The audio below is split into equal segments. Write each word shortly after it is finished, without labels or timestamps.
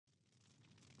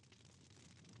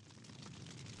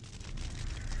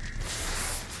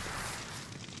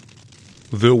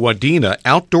The Wadena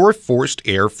Outdoor Forced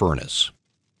Air Furnace.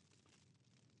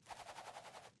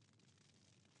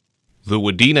 The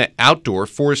Wadena Outdoor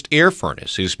Forced Air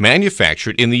Furnace is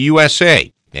manufactured in the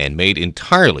USA and made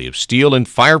entirely of steel and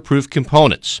fireproof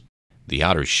components. The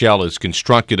outer shell is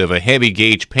constructed of a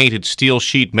heavy-gauge painted steel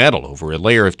sheet metal over a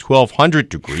layer of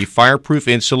 1200-degree fireproof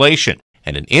insulation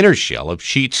and an inner shell of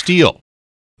sheet steel.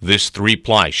 This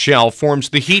three-ply shell forms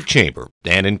the heat chamber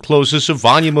and encloses a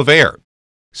volume of air.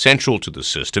 Central to the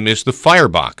system is the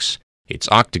firebox. Its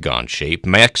octagon shape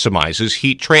maximizes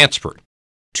heat transfer.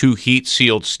 Two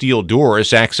heat-sealed steel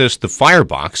doors access the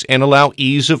firebox and allow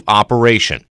ease of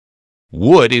operation.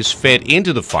 Wood is fed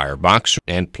into the firebox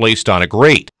and placed on a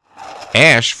grate.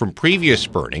 Ash from previous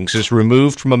burnings is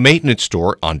removed from a maintenance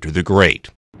store under the grate.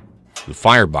 The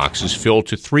firebox is filled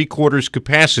to 3/4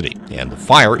 capacity and the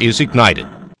fire is ignited.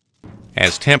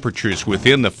 As temperatures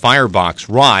within the firebox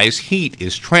rise, heat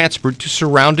is transferred to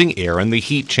surrounding air in the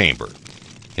heat chamber.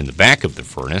 In the back of the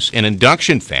furnace, an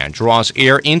induction fan draws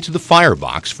air into the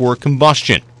firebox for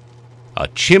combustion. A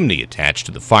chimney attached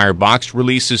to the firebox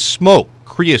releases smoke,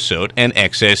 creosote, and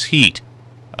excess heat.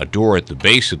 A door at the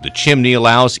base of the chimney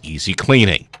allows easy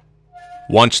cleaning.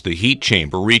 Once the heat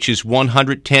chamber reaches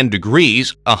 110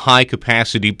 degrees, a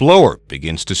high-capacity blower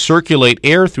begins to circulate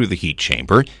air through the heat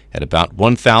chamber at about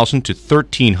 1,000 to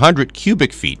 1,300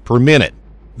 cubic feet per minute.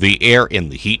 The air in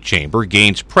the heat chamber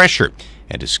gains pressure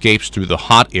and escapes through the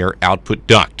hot air output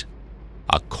duct.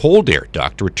 A cold air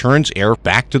duct returns air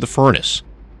back to the furnace.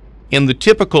 In the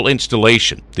typical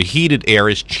installation, the heated air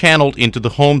is channeled into the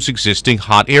home's existing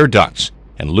hot air ducts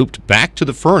and looped back to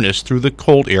the furnace through the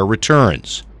cold air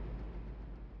returns.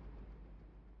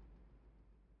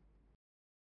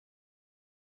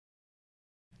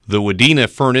 The Wadena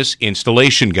Furnace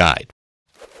Installation Guide.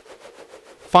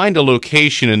 Find a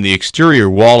location in the exterior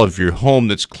wall of your home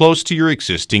that's close to your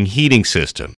existing heating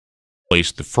system.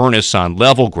 Place the furnace on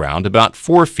level ground about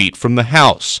 4 feet from the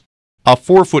house. A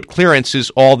 4-foot clearance is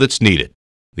all that's needed.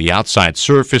 The outside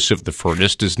surface of the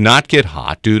furnace does not get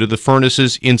hot due to the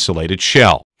furnace's insulated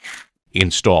shell.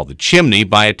 Install the chimney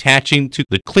by attaching to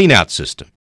the cleanout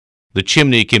system. The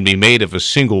chimney can be made of a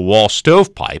single-wall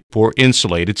stovepipe or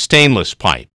insulated stainless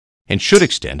pipe and should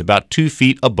extend about 2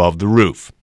 feet above the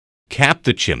roof. Cap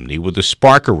the chimney with a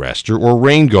spark arrestor or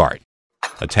rain guard.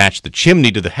 Attach the chimney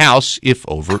to the house if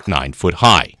over 9 foot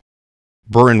high.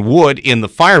 Burn wood in the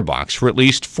firebox for at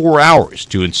least 4 hours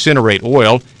to incinerate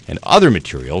oil and other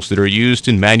materials that are used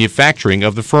in manufacturing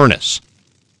of the furnace.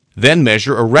 Then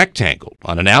measure a rectangle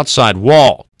on an outside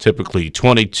wall, typically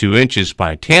 22 inches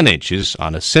by 10 inches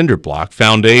on a cinder block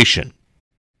foundation.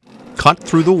 Cut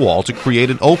through the wall to create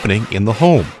an opening in the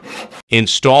home.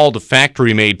 Install the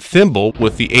factory-made thimble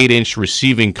with the 8-inch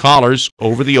receiving collars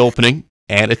over the opening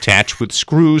and attach with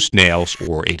screws, nails,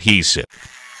 or adhesive.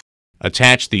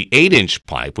 Attach the 8-inch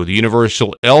pipe with a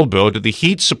universal elbow to the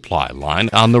heat supply line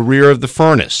on the rear of the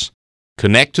furnace.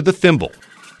 Connect to the thimble.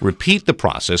 Repeat the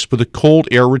process with a cold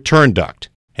air return duct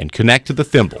and connect to the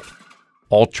thimble.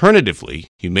 Alternatively,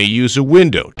 you may use a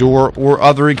window, door, or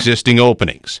other existing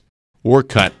openings, or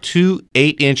cut 2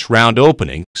 8-inch round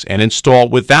openings and install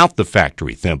without the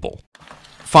factory thimble.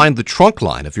 Find the trunk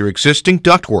line of your existing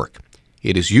ductwork.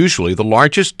 It is usually the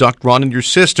largest duct run in your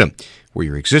system, where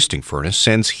your existing furnace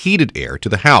sends heated air to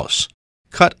the house.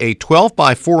 Cut a 12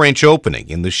 by 4-inch opening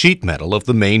in the sheet metal of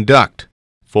the main duct.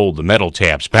 Fold the metal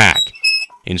tabs back.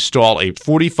 Install a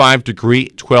 45-degree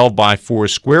 12 by 4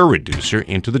 square reducer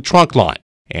into the trunk line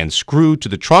and screw to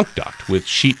the trunk duct with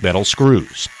sheet metal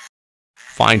screws.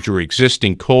 Find your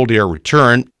existing cold air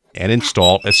return and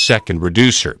install a second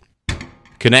reducer.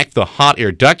 Connect the hot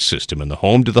air duct system in the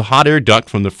home to the hot air duct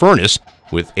from the furnace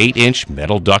with 8-inch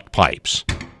metal duct pipes.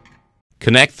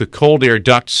 Connect the cold air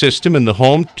duct system in the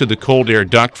home to the cold air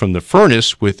duct from the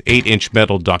furnace with 8-inch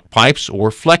metal duct pipes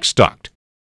or flex duct.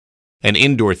 An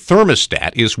indoor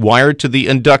thermostat is wired to the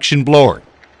induction blower.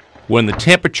 When the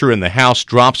temperature in the house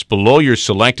drops below your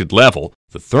selected level,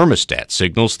 the thermostat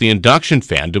signals the induction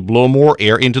fan to blow more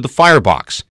air into the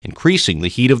firebox, increasing the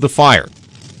heat of the fire.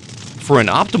 For an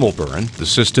optimal burn, the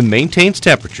system maintains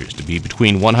temperatures to be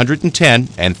between 110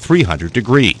 and 300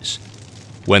 degrees.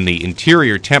 When the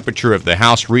interior temperature of the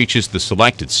house reaches the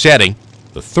selected setting,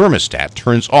 the thermostat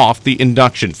turns off the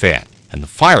induction fan, and the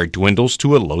fire dwindles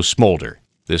to a low smolder.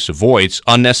 This avoids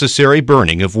unnecessary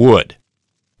burning of wood.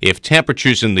 If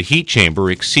temperatures in the heat chamber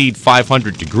exceed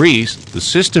 500 degrees, the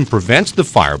system prevents the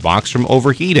firebox from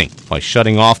overheating by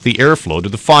shutting off the airflow to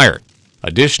the fire.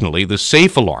 Additionally, the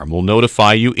safe alarm will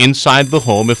notify you inside the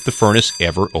home if the furnace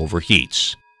ever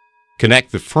overheats.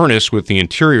 Connect the furnace with the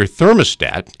interior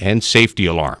thermostat and safety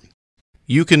alarm.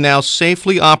 you can now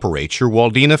safely operate your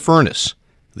Wadena furnace.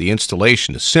 The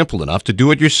installation is simple enough to do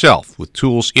it yourself with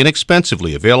tools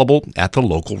inexpensively available at the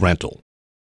local rental.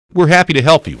 We're happy to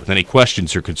help you with any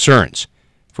questions or concerns.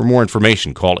 For more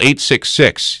information, call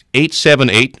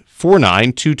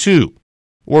 866-878-4922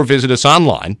 or visit us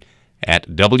online at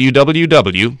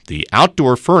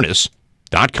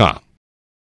www.theoutdoorfurnace.com.